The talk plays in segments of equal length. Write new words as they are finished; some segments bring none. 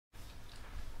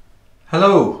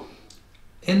Hello!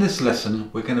 In this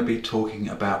lesson we're going to be talking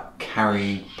about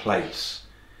carrying plates.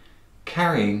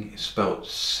 Carrying is spelled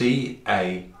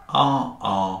C-A-R-R-Y-I-N-G,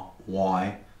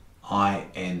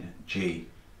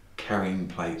 carrying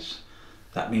plates.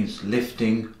 That means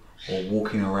lifting or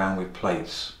walking around with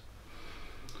plates.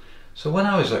 So when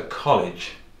I was at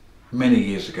college many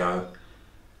years ago,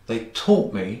 they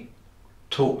taught me,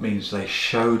 taught means they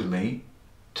showed me,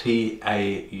 T-A-U-G-H-T,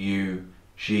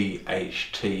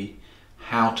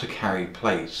 how to carry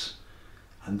plates,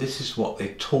 and this is what they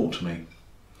taught me.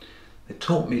 They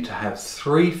taught me to have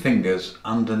 3 fingers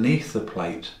underneath the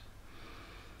plate,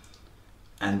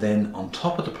 and then on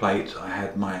top of the plate I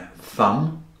had my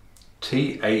thumb,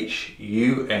 T-H-U-M-B,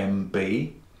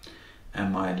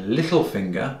 and my little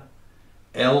finger,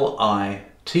 L-I-T-T-L-E,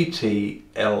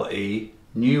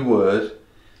 new word,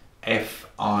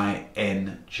 F-I-N-G-E-R,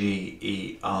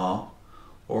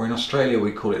 or in Australia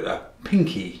we call it a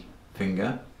pinky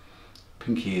finger.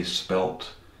 Pinky is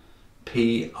spelt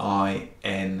P-I-N-K-Y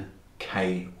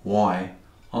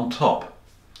on top.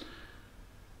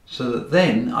 So that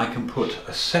then I can put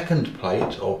a second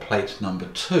plate, or plate number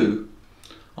 2,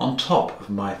 on top of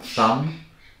my thumb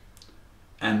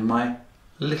and my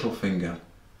little finger.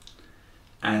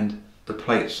 And the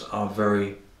plates are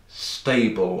very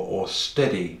stable, or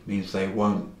steady, means they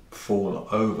won't fall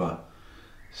over.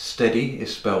 Steady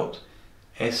is spelt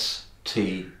S-T-E-A-D-Y,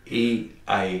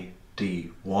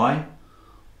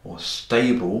 or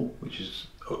stable, which is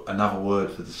another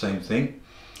word for the same thing,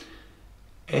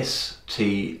 S-T-A-B-L-E,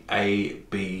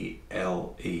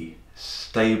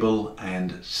 stable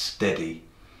and steady.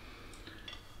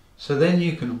 So then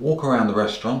you can walk around the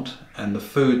restaurant and the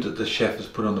food that the chef has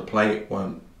put on the plate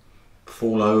won't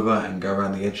fall over and go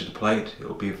around the edge of the plate. It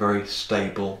will be very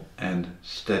stable and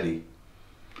steady.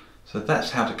 So that's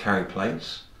how to carry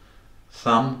plates.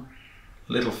 Thumb,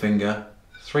 little finger,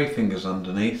 3 fingers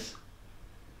underneath.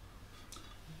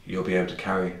 You'll be able to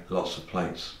carry lots of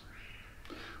plates.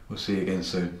 We'll see you again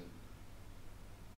soon.